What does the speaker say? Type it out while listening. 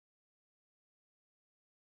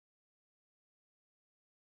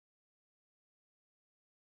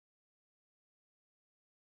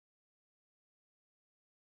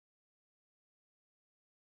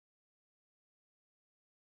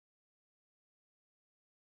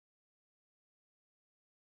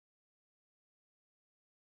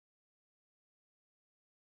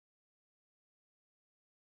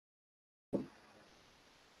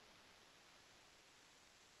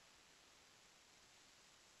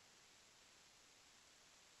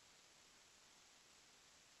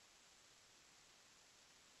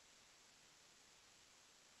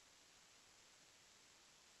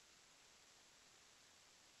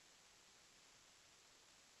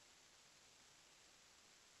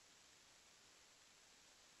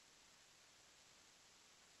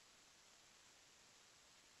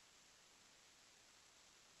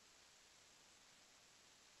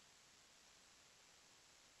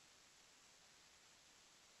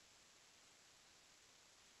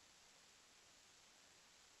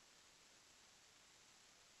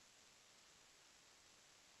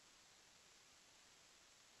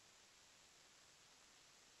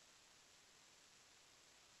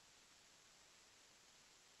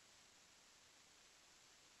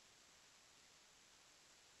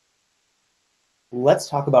let's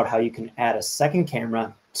talk about how you can add a second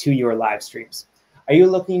camera to your live streams. Are you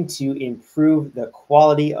looking to improve the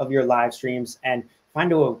quality of your live streams and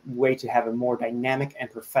find a way to have a more dynamic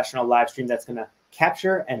and professional live stream that's going to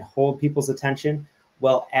capture and hold people's attention?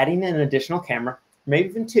 Well, adding an additional camera, maybe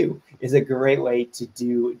even two, is a great way to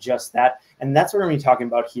do just that. And that's what we're going to be talking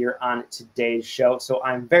about here on today's show. So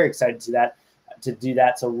I'm very excited to do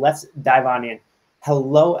that. So let's dive on in.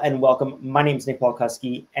 Hello and welcome. My name is Nick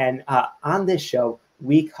Walkuski, and on this show,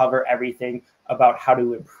 we cover everything about how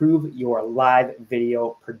to improve your live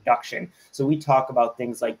video production. So we talk about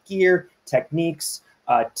things like gear, techniques,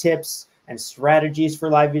 tips, and strategies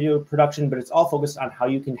for live video production, but it's all focused on how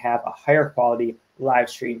you can have a higher quality live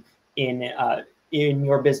stream in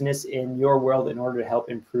your business, in your world, in order to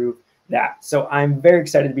help improve that. So I'm very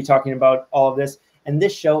excited to be talking about all of this. And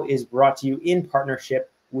this show is brought to you in partnership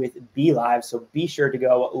with BeLive. So be sure to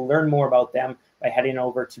go learn more about them by heading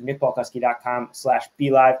over to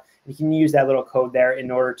nickbalkuski.com/BeLive. You can use that little code there in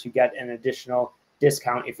order to get an additional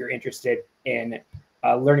discount if you're interested in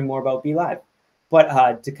learning more about BeLive.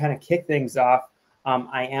 But to kind of kick things off,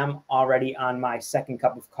 I am already on my second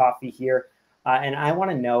cup of coffee here. And I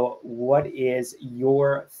want to know, what is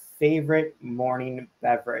your favorite morning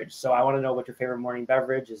beverage? So I want to know what your favorite morning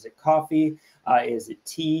beverage is. Is it coffee? Is it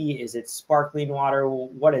tea? Is it sparkling water?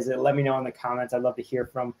 What is it? Let me know in the comments. I'd love to hear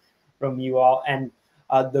from you all. And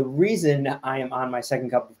the reason I am on my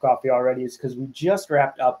second cup of coffee already is because we just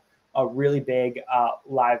wrapped up a really big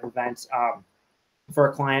live event for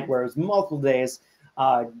a client where it was multiple days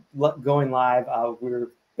going live. We've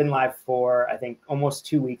been live for, I think, almost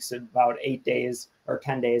 2 weeks, about 8 days or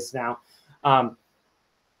 10 days now. And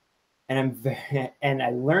I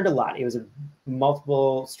learned a lot. It was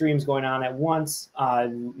multiple streams going on at once,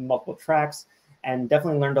 multiple tracks, and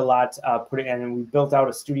definitely learned a lot. And we built out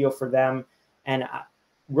a studio for them, and I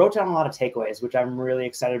wrote down a lot of takeaways, which I'm really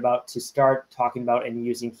excited about to start talking about and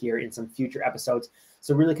using here in some future episodes.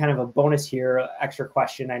 So really kind of a bonus here, extra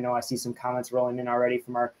question. I know I see some comments rolling in already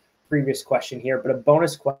from our previous question here, but a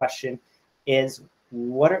bonus question is,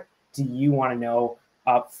 what do you want to know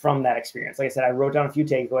from that experience? Like I said, I wrote down a few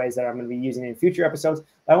takeaways that I'm going to be using in future episodes.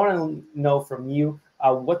 But I want to know from you,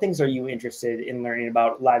 what things are you interested in learning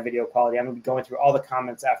about live video quality? I'm going to be going through all the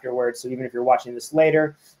comments afterwards. So even if you're watching this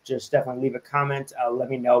later, just definitely leave a comment. Let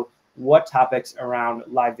me know what topics around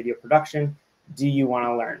live video production do you want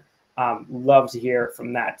to learn. Love to hear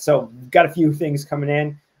from that. So got a few things coming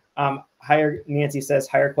in. Nancy says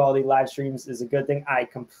higher quality live streams is a good thing. I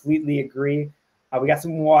completely agree. We got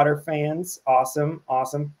some water fans. Awesome.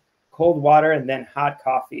 Cold water and then hot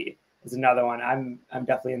coffee is another one. I'm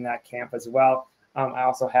definitely in that camp as well. I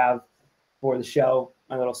also have, for the show,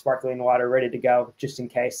 my little sparkling water ready to go just in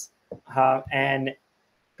case. And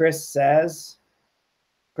Chris says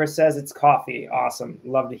it's coffee. Awesome.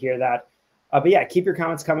 Love to hear that. But yeah, keep your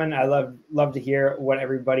comments coming. I love to hear what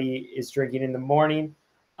everybody is drinking in the morning.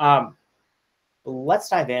 Let's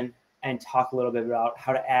dive in and talk a little bit about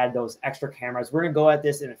how to add those extra cameras. We're going to go at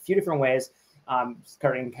this in a few different ways,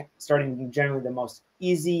 starting generally the most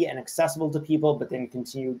easy and accessible to people, but then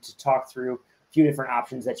continue to talk through a few different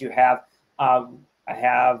options that you have. I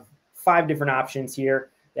have 5 different options here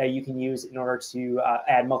that you can use in order to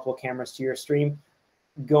add multiple cameras to your stream,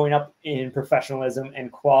 going up in professionalism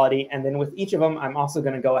and quality. And then with each of them, I'm also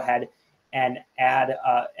going to go ahead and add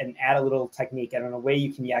a little technique and a way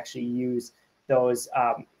you can actually use those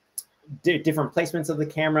different placements of the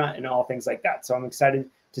camera and all things like that. So I'm excited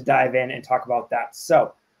to dive in and talk about that.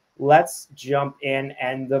 So let's jump in.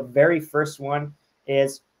 And the very first one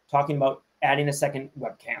is talking about adding a second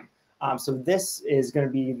webcam. So this is going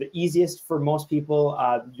to be the easiest for most people.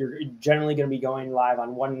 You're generally going to be going live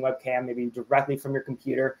on one webcam, maybe directly from your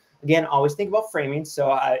computer. Again, always think about framing.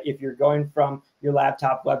 So if you're going from your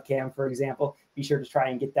laptop webcam, for example, be sure to try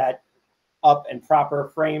and get that up and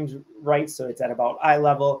proper framed right, so it's at about eye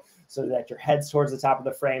level, so that your head's towards the top of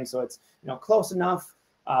the frame, so it's close enough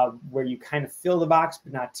where you kind of fill the box,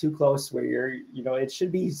 but not too close where it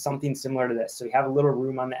should be something similar to this. So you have a little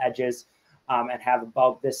room on the edges and have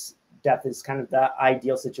about this depth is kind of the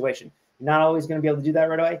ideal situation. You're not always going to be able to do that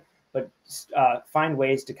right away, but find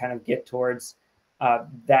ways to kind of get towards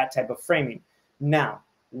that type of framing. Now,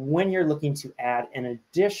 when you're looking to add an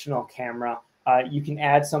additional camera, you can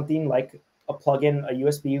add something like a plug-in, a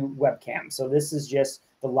USB webcam. So this is just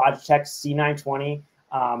the Logitech C920.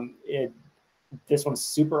 This one's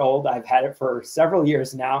super old. I've had it for several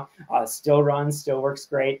years now. Still runs, still works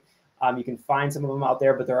great. You can find some of them out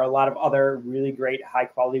there, but there are a lot of other really great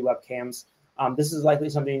high-quality webcams. This is likely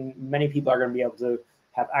something many people are going to be able to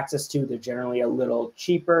have access to. They're generally a little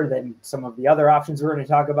cheaper than some of the other options we're going to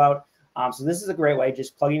talk about. So this is a great way,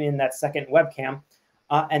 just plugging in that second webcam.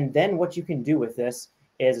 And then what you can do with this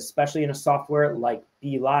is, especially in a software like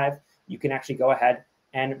Be Live, you can actually go ahead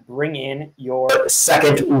and bring in your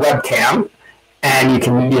second webcam, and you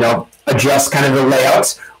can, adjust kind of the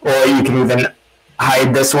layouts, or you can even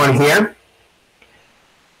hide this one here.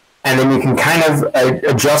 And then you can kind of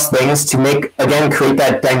adjust things to create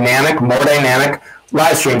that more dynamic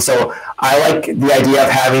live stream. So I like the idea of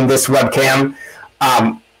having this webcam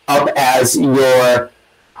up as your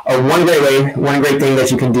one great thing that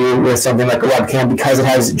you can do with something like a webcam, because it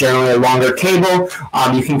has generally a longer cable,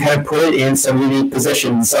 you can kind of put it in some unique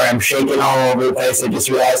positions. Sorry, I'm shaking all over the place, I just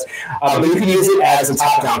realized. But you can use it as a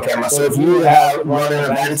top-down camera. So if you run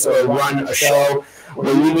an event or run a show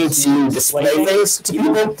where you need to display things to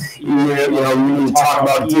people, you need to talk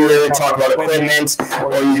about gear, talk about equipment,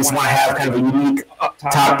 or you just want to have kind of a unique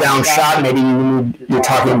top-down shot. Maybe you're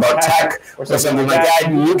talking about tech or something like that.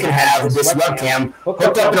 You can have this webcam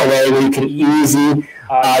hooked up in a way where you can easily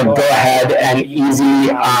go ahead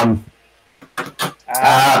and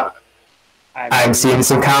I'm seeing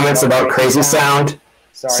some comments about crazy sound.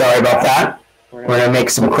 Sorry about that. We're going to make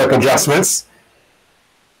some quick adjustments.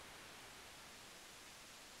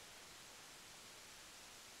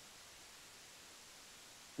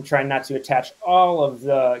 I'm trying not to attach all of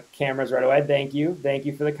the cameras right away. Thank you. Thank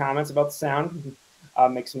you for the comments about the sound. I'll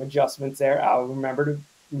make some adjustments there. I'll remember to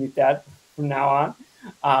mute that from now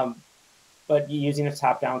on. But using a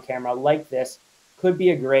top-down camera like this could be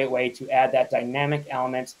a great way to add that dynamic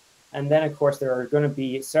element. And then, of course, there are going to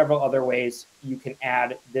be several other ways you can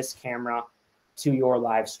add this camera to your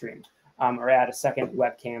live stream, or add a second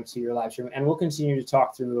webcam to your live stream. And we'll continue to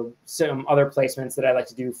talk through some other placements that I like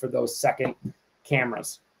to do for those second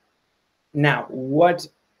cameras. Now, what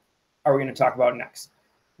are we going to talk about next?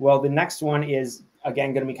 Well, the next one is,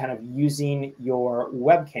 again, going to be kind of using your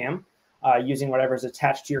webcam, using whatever's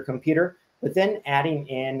attached to your computer, but then adding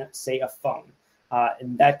in, say, a phone.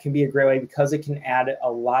 And that can be a great way because it can add a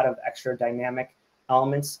lot of extra dynamic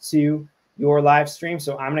elements to your live stream.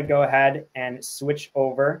 So I'm going to go ahead and switch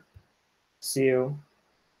over to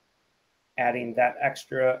adding that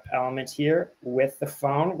extra element here with the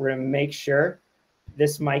phone. We're going to make sure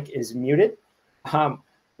this mic is muted.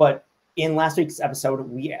 But in last week's episode,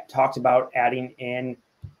 we talked about adding in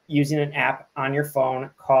using an app on your phone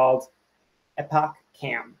called Epoch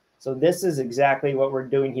Cam. So this is exactly what we're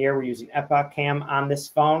doing here. We're using Epoch Cam on this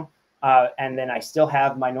phone. And then I still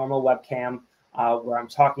have my normal webcam where I'm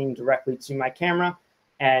talking directly to my camera.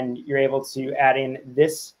 And you're able to add in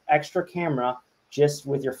this extra camera just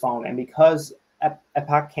with your phone. And because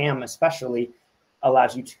Epoch Cam especially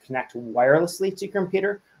allows you to connect wirelessly to your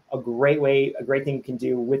computer, a great thing you can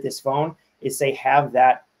do with this phone is, say, have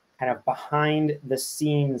that kind of behind the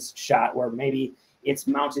scenes shot where maybe it's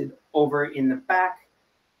mounted over in the back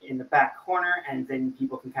corner, and then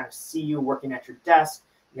people can kind of see you working at your desk.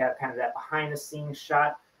 You have kind of that behind the scenes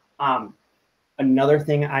shot. Another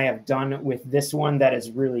thing I have done with this one that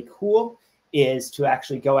is really cool is to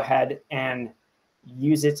actually go ahead and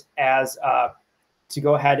use it as to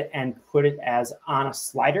go ahead and put it as on a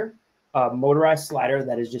slider, a motorized slider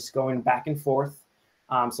that is just going back and forth.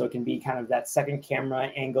 So it can be kind of that second camera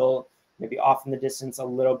angle, maybe off in the distance a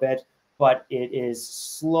little bit, but it is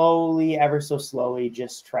slowly, ever so slowly,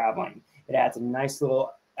 just traveling. It adds a nice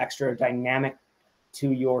little extra dynamic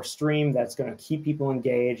to your stream that's going to keep people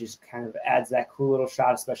engaged. It kind of adds that cool little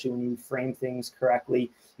shot, especially when you frame things correctly.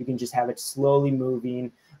 You can just have it slowly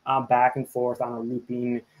moving back and forth on a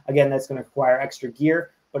looping. Again, that's going to require extra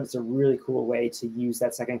gear, but it's a really cool way to use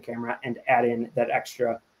that second camera and add in that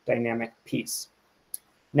extra dynamic piece.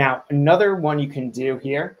 Now, another one you can do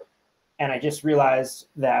here, and I just realized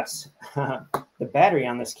that the battery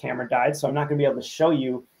on this camera died, so I'm not going to be able to show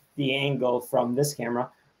you the angle from this camera.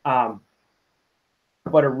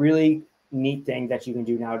 But a really neat thing that you can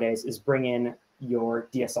do nowadays is bring in your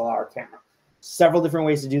DSLR camera. Several different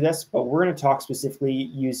ways to do this, but we're going to talk specifically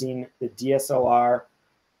using the DSLR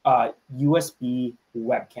USB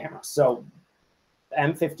web camera. So the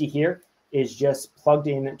M50 here is just plugged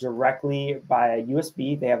in directly by a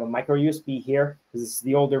USB. They have a micro USB here. This is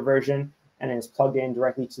the older version, and it's plugged in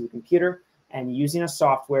directly to the computer. And using a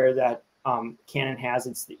software that Canon has,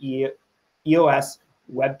 it's the EOS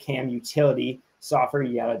Webcam Utility software.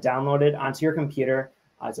 You got to download it onto your computer.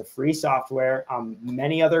 It's a free software.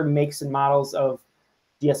 Many other makes and models of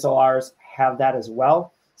DSLRs have that as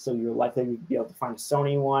well. So you're likely to be able to find a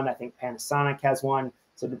Sony one. I think Panasonic has one.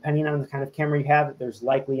 So depending on the kind of camera you have, there's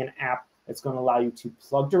likely an app that's going to allow you to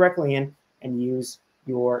plug directly in and use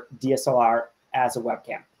your DSLR as a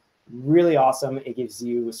webcam. Really awesome. It gives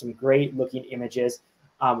you some great looking images.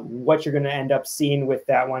 What you're going to end up seeing with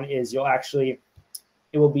that one is it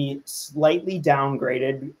will be slightly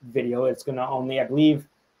downgraded video. It's going to only, I believe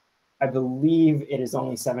it is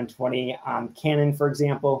only 720 on Canon, for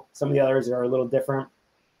example. Some of the others are a little different.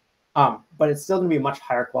 But it's still going to be much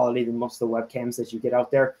higher quality than most of the webcams that you get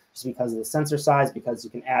out there, just because of the sensor size, because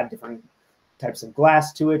you can add different types of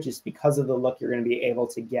glass to it, just because of the look you're going to be able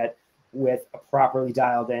to get with a properly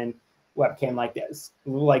dialed in webcam like this.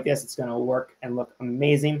 It's going to work and look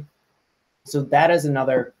amazing. So that is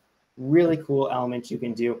another really cool element you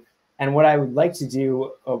can do. And what I would like to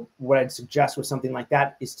do, what I'd suggest with something like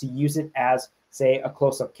that, is to use it as, say, a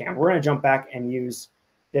close-up cam. We're going to jump back and use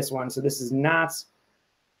this one. So this is not,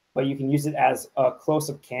 but you can use it as a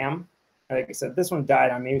close-up cam. Like I said, this one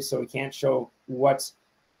died on me, so we can't show what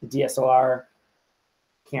the DSLR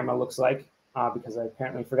camera looks like because I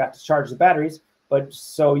apparently forgot to charge the batteries. But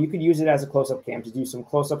so you could use it as a close-up cam to do some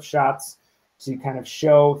close-up shots, to kind of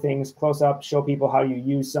show things close up, show people how you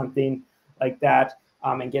use something like that,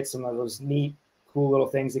 and get some of those neat, cool little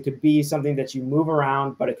things. It could be something that you move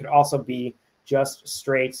around, but it could also be just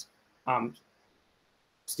straight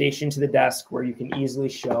stationed to the desk where you can easily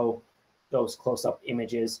show those close-up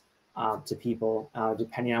images to people,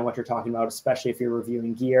 depending on what you're talking about, especially if you're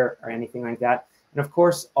reviewing gear or anything like that. And of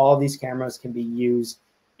course, all of these cameras can be used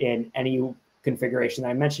in any configuration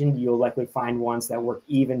I mentioned. You'll likely find ones that work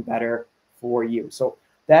even better for you. So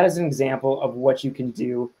that is an example of what you can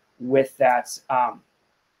do with that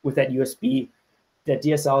USB, that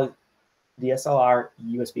DSLR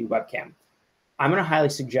USB webcam. I'm going to highly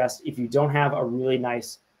suggest, if you don't have a really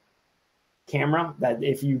nice camera, that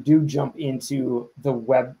if you do jump into the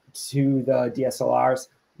DSLRs,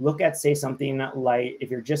 look at, say, something like,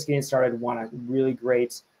 if you're just getting started, want a really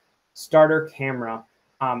great starter camera.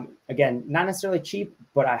 Again, not necessarily cheap,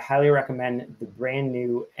 but I highly recommend the brand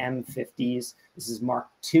new M50s. This is Mark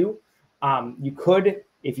II. You could,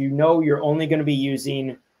 if you know you're only going to be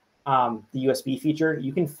using the USB feature,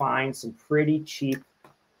 you can find some pretty cheap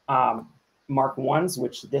Mark I's,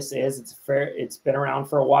 which this is. It's been around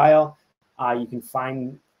for a while. You can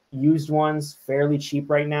find used ones fairly cheap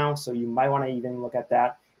right now, so you might want to even look at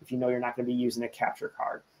that if you know you're not going to be using a capture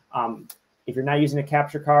card. If you're not using a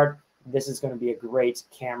capture card, this is going to be a great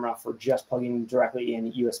camera for just plugging directly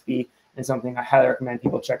in USB, and something I highly recommend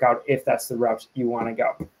people check out if that's the route you want to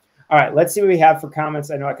go. All right, let's see what we have for comments.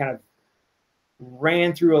 I know I kind of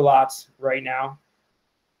ran through a lot right now.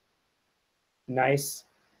 Nice.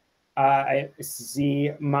 I see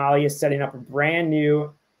Molly is setting up a brand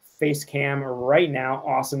new face cam right now.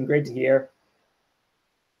 Awesome. Great to hear.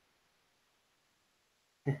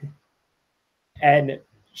 And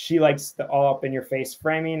she likes the all up in your face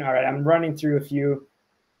framing. All right, I'm running through a few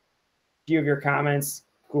of your comments.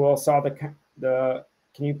 Cool. Saw the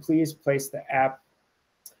can you please place the app?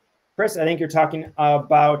 Chris, I think you're talking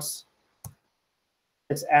about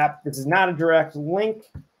this app. This is not a direct link,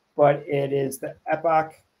 but it is the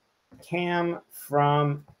Epoch Cam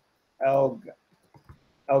from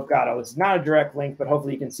Elgato. It's not a direct link, but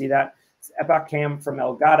hopefully you can see that. It's Epoch Cam from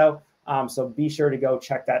Elgato. So be sure to go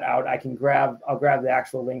check that out. I'll grab the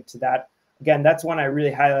actual link to that. Again, that's one I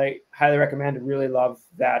really highly recommend. I really love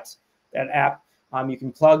that app. You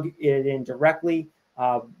can plug it in directly,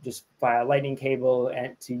 just via lightning cable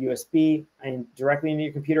and to USB and directly into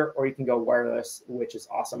your computer, or you can go wireless, which is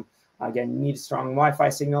awesome. Again, you need a strong Wi-Fi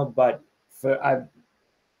signal, but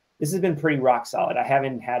this has been pretty rock solid. I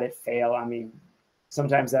haven't had it fail. I mean,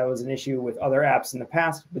 sometimes that was an issue with other apps in the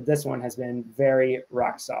past, but this one has been very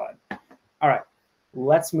rock solid. All right,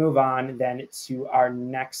 let's move on then to our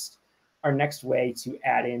next way to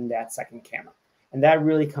add in that second camera. And that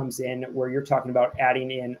really comes in where you're talking about adding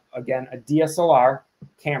in, again, a DSLR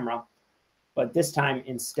camera, but this time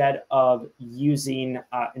instead of using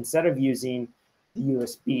the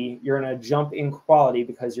USB, you're going to jump in quality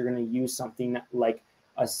because you're going to use something like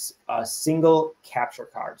a single capture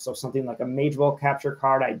card. So something like a Magewell capture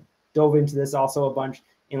card. I dove into this also a bunch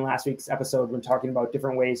in last week's episode when talking about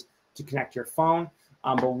different ways to connect your phone.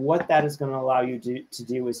 But what that is going to allow you to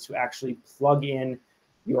do is to actually plug in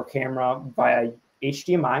your camera via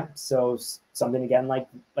HDMI. So something again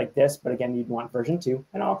like this, but again, you'd want version 2,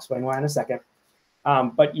 and I'll explain why in a second.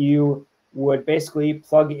 But you would basically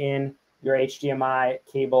plug in your HDMI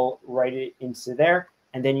cable right into there,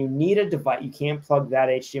 and then you need a device. You can't plug that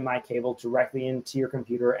HDMI cable directly into your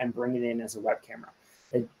computer and bring it in as a web camera.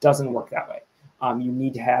 It doesn't work that way. You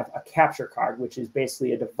need to have a capture card, which is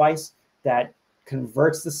basically a device that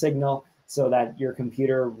converts the signal so that your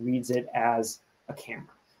computer reads it as a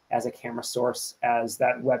camera source, as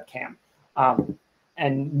that webcam.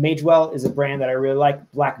 And Magewell is a brand that I really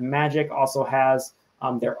like. Blackmagic also has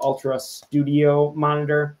their Ultra Studio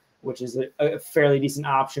monitor, which is a fairly decent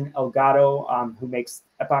option. Elgato, who makes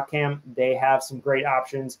Epoch Cam, they have some great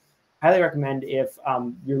options. Highly recommend if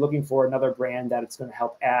you're looking for another brand that it's going to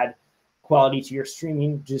help add quality to your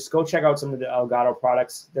streaming, just go check out some of the Elgato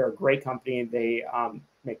products. They're a great company. They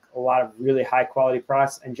make a lot of really high quality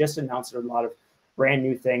products and just announced a lot of brand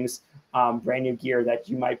new things, brand new gear that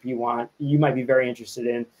you might be very interested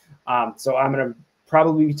in. So I'm going to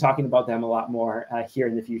probably be talking about them a lot more here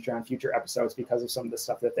in the future on future episodes because of some of the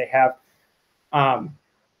stuff that they have.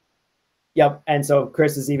 Yep. And so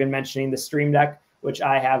Chris is even mentioning the Stream Deck, which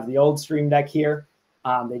I have the old Stream Deck here.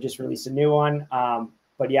 They just released a new one.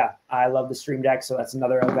 But yeah, I love the Stream Deck. So that's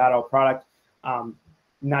another Elgato product.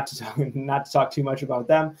 Not to talk too much about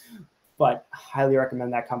them, but highly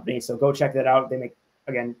recommend that company. So go check that out. They make,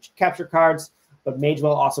 again, capture cards, but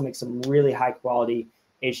Magewell also makes some really high quality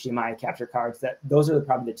HDMI capture cards. Those are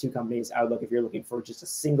probably the two companies I would look if you're looking for just a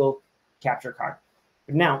single capture card.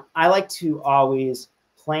 But now I like to always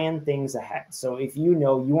plan things ahead. So if you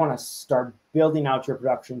know you want to start building out your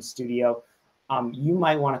production studio, you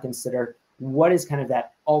might want to consider what is kind of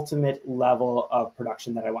that ultimate level of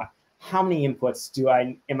production that I want. How many inputs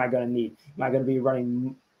am I going to need? Am I going to be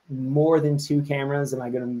running more than 2 cameras? Am I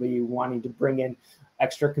going to be wanting to bring in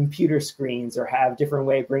extra computer screens or have different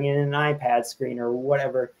way, bring in an iPad screen or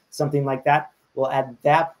whatever, something like that? Well, at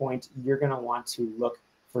that point, you're going to want to look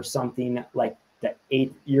for something like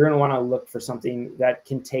you're going to want to look for something that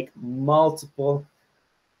can take multiple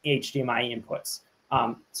HDMI inputs.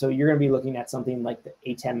 So you're going to be looking at something like the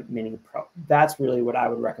ATEM Mini Pro. That's really what I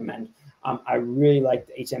would recommend. I really like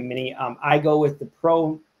the ATEM Mini. I go with the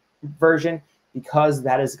Pro version because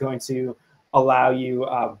that is going to allow you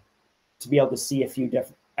to be able to see a few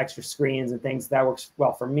different extra screens and things. That works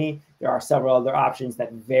well for me. There are several other options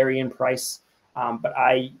that vary in price, but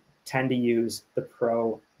I tend to use the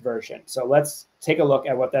Pro version. So let's take a look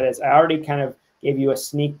at what that is. I already kind of gave you a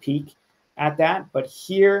sneak peek at that, but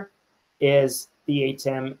here is the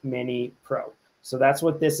ATEM Mini Pro. So that's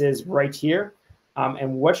what this is right here.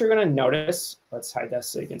 And what you're going to notice, let's hide this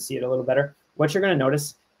so you can see it a little better. What you're going to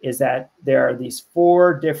notice is that there are these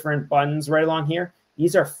 4 different buttons right along here.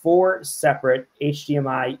 These are 4 separate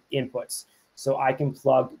HDMI inputs. So I can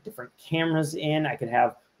plug different cameras in. I can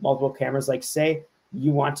have multiple cameras. Like say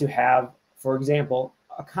you want to have, for example,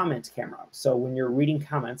 a comment camera. So when you're reading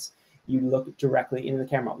comments, you look directly into the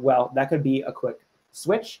camera. Well, that could be a quick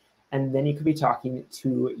switch. And then you could be talking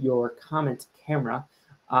to your comment camera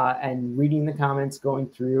and reading the comments, going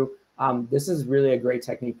through. This is really a great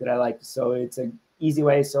technique that I like. So it's an easy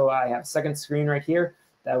way. So I have a second screen right here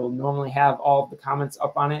that will normally have all of the comments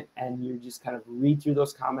up on it. And you just kind of read through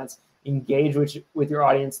those comments, engage with your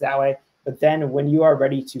audience that way. But then when you are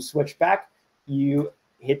ready to switch back, you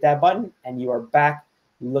hit that button and you are back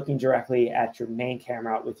looking directly at your main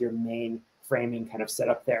camera with your main framing kind of set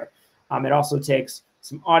up there. It also takes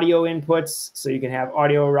some audio inputs, so you can have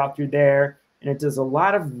audio route through there, and it does a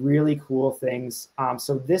lot of really cool things.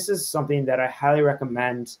 So this is something that I highly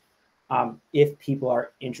recommend if people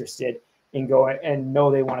are interested in going and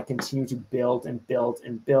know they want to continue to build and build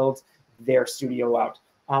and build their studio out.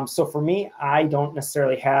 So for me, I don't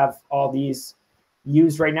necessarily have all these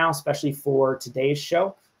used right now, especially for today's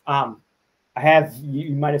show.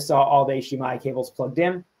 You might have saw all the HDMI cables plugged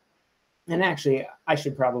in. And actually, I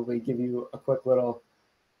should probably give you a quick little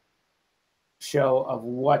show of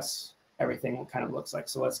what everything kind of looks like.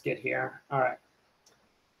 So let's get here. All right.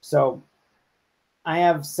 So I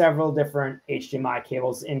have several different HDMI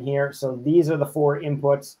cables in here. So these are the 4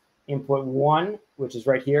 inputs. Input 1, which is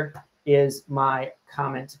right here, is my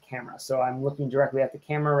comment camera. So I'm looking directly at the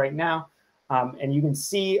camera right now. And you can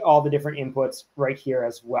see all the different inputs right here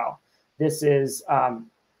as well. This is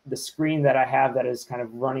the screen that I have that is kind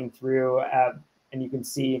of running through, and you can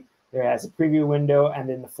see there has a preview window and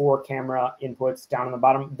then the 4 camera inputs down on the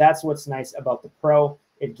bottom. That's what's nice about the Pro.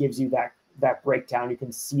 It gives you that breakdown. You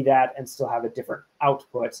can see that and still have a different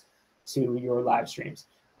output to your live streams.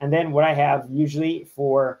 And then what I have usually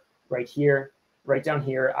for right down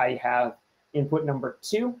here, I have input number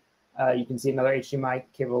 2. You can see another HDMI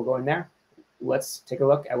cable going there. Let's take a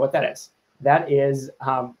look at what that is. That is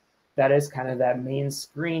kind of that main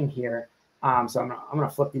screen here. So I'm gonna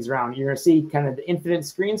flip these around. You're gonna see kind of the infinite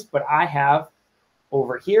screens, but I have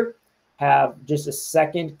over here just a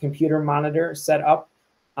second computer monitor set up,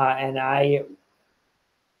 and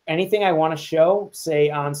anything I want to show, say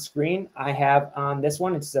on screen, I have on this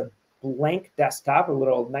one. It's a blank desktop, a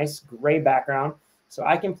little nice gray background, so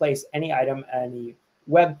I can place any item, any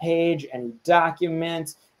web page, any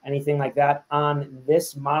document, anything like that on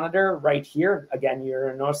this monitor right here. Again, you're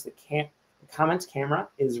gonna notice the comment camera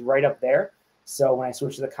is right up there. So when I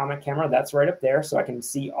switch to the comment camera, that's right up there. So I can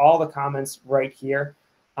see all the comments right here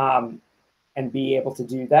and be able to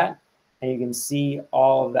do that. And you can see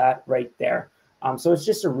all of that right there. So it's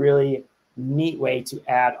just a really neat way to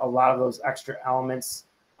add a lot of those extra elements.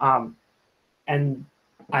 And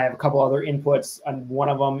I have a couple other inputs, and one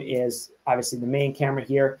of them is obviously the main camera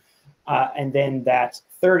here. And then that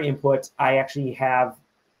third input, I actually have,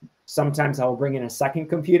 sometimes I'll bring in a second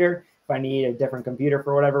computer if I need a different computer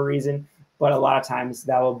for whatever reason. But a lot of times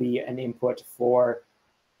that will be an input for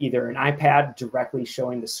either an iPad directly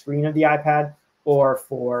showing the screen of the iPad, or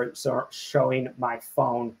for showing my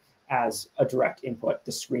phone as a direct input,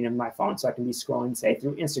 the screen of my phone. So I can be scrolling, say,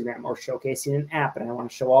 through Instagram or showcasing an app, and I want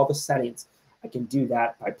to show all the settings. I can do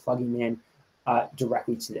that by plugging in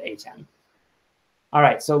directly to the ATEM. All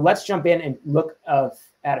right, so let's jump in and look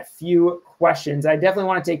at a few questions. I definitely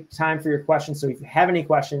want to take time for your questions. So if you have any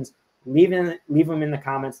questions, leave them in the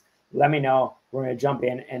comments. Let me know. We're going to jump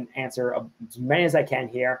in and answer as many as I can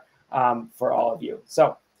here for all of you.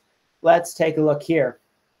 So let's take a look here.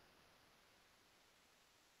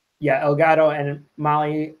 Yeah, Elgato, and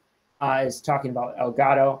Molly is talking about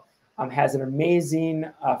Elgato. Has an amazing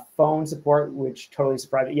phone support, which totally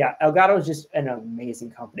surprised me. Yeah, Elgato is just an amazing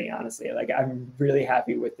company, honestly. Like, I'm really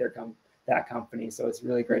happy with that company, so it's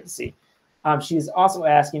really great to see. She's also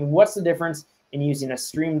asking, what's the difference in using a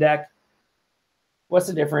Stream Deck? What's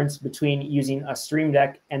the difference between using a Stream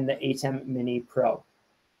Deck and the ATEM Mini Pro?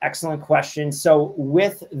 Excellent question. So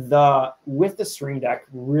with the Stream Deck,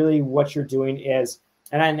 really what you're doing is,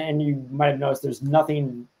 and you might have noticed there's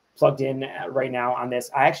nothing plugged in right now on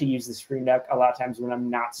this. I actually use the Stream Deck a lot of times when I'm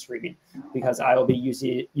not streaming, because I will be use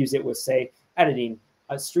it with, say, editing.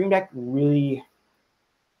 A Stream Deck, really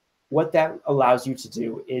what that allows you to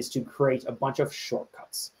do is to create a bunch of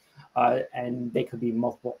shortcuts. And they could be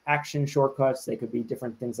multiple action shortcuts. They could be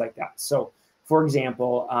different things like that. So for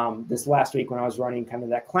example, this last week when I was running kind of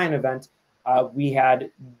that client event, we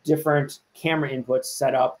had different camera inputs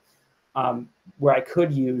set up where I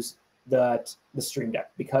could use the Stream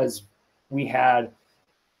Deck, because we had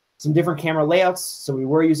some different camera layouts. So we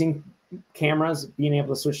were using cameras, being able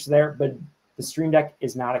to switch to there, but the Stream Deck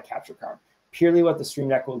is not a capture card. Purely what the Stream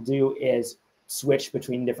Deck will do is switch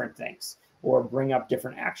between different things or bring up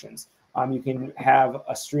different actions. You can have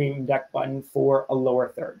a Stream Deck button for a lower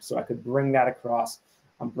third. So I could bring that across,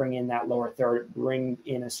 bring in that lower third, bring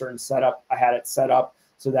in a certain setup. I had it set up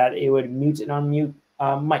so that it would mute and unmute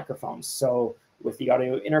microphones. So with the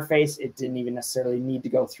audio interface, it didn't even necessarily need to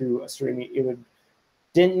go through a streaming.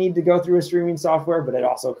 Didn't need to go through a streaming software, but it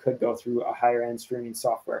also could go through a higher end streaming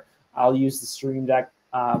software. I'll use the Stream Deck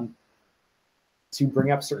to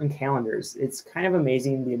bring up certain calendars. It's kind of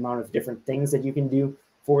amazing the amount of different things that you can do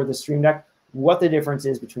for the Stream Deck. What the difference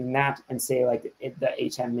is between that and, say, like the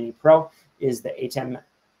ATEM Mini Pro is the ATEM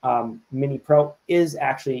Mini Pro is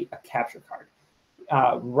actually a capture card.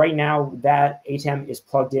 Right now, that ATEM is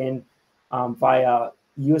plugged in via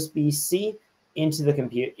USB-C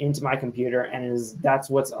into my computer, and that's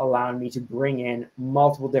what's allowing me to bring in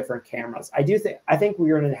multiple different cameras. I think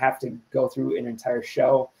we're going to have to go through an entire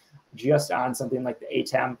show just on something like the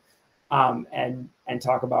ATEM and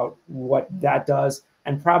talk about what that does,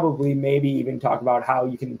 and probably maybe even talk about how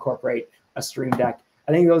you can incorporate a Stream Deck.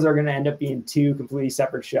 I think those are going to end up being two completely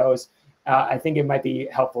separate shows. I think it might be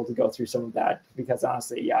helpful to go through some of that, because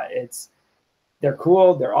honestly, yeah, they're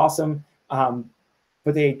cool, they're awesome,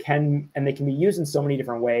 but they can be used in so many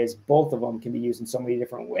different ways. Both of them can be used in so many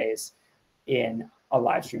different ways in a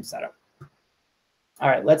live stream setup. All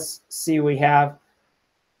right, let's see what we have.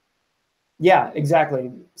 Yeah,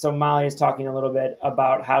 exactly. So Molly is talking a little bit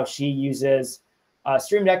about how she uses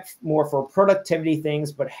Stream Deck more for productivity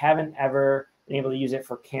things, but haven't ever been able to use it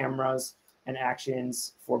for cameras and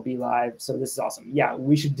actions for Be Live. So this is awesome. Yeah,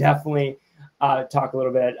 we should definitely talk a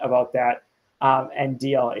little bit about that. And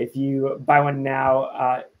Deal, if you buy one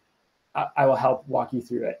now, I will help walk you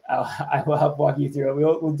through it. I will help walk you through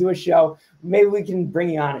it. We'll do a show. Maybe we can bring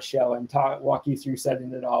you on a show and walk you through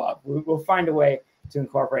setting it all up. We'll find a way to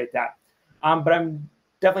incorporate that. But I'm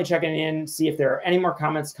definitely checking in, see if there are any more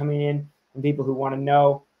comments coming in from people who want to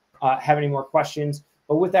know, have any more questions.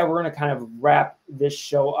 But with that, we're going to kind of wrap this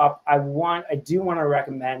show up. I do want to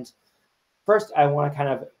recommend, first, I want to kind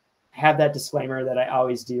of have that disclaimer that I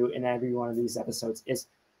always do in every one of these episodes, is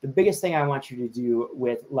the biggest thing I want you to do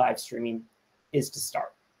with live streaming is to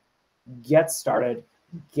start. Get started,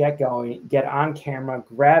 get going, get on camera,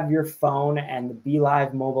 grab your phone and the Be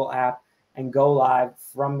Live mobile app and go live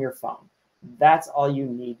from your phone. That's all you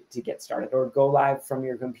need to get started, or go live from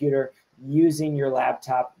your computer using your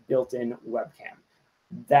laptop built-in webcam.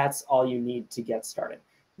 That's all you need to get started.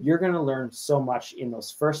 You're going to learn so much in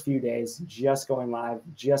those first few days, just going live,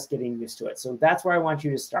 just getting used to it. So that's where I want you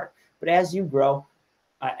to start. But as you grow,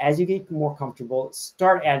 as you get more comfortable,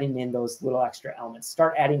 start adding in those little extra elements,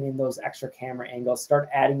 start adding in those extra camera angles, start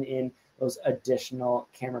adding in those additional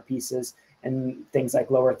camera pieces and things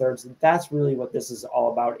like lower thirds. That's really what this is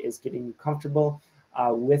all about, is getting you comfortable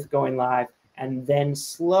with going live and then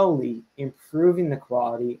slowly improving the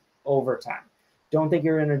quality over time. Don't think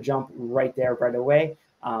you're going to jump right there right away,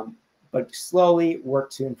 but slowly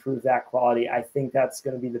work to improve that quality. I think that's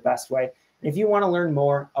going to be the best way. And if you want to learn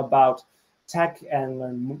more about tech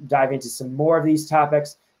and dive into some more of these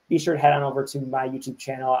topics, be sure to head on over to my YouTube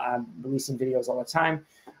channel. I'm releasing videos all the time,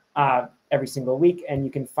 every single week, and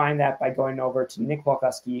you can find that by going over to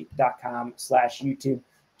nickwalkuski.com/YouTube.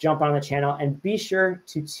 Jump on the channel and be sure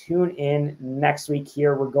to tune in next week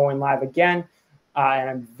here. We're going live again, and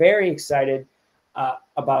I'm very excited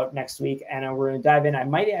about next week, and we're going to dive in. I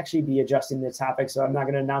might actually be adjusting the topic, so I'm not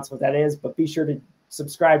going to announce what that is, but be sure to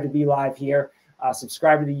subscribe to be live here.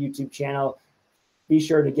 Subscribe to the YouTube channel. Be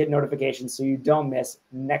sure to get notifications so you don't miss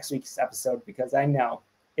next week's episode, because I know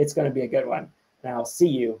it's going to be a good one. And I'll see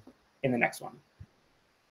you in the next one.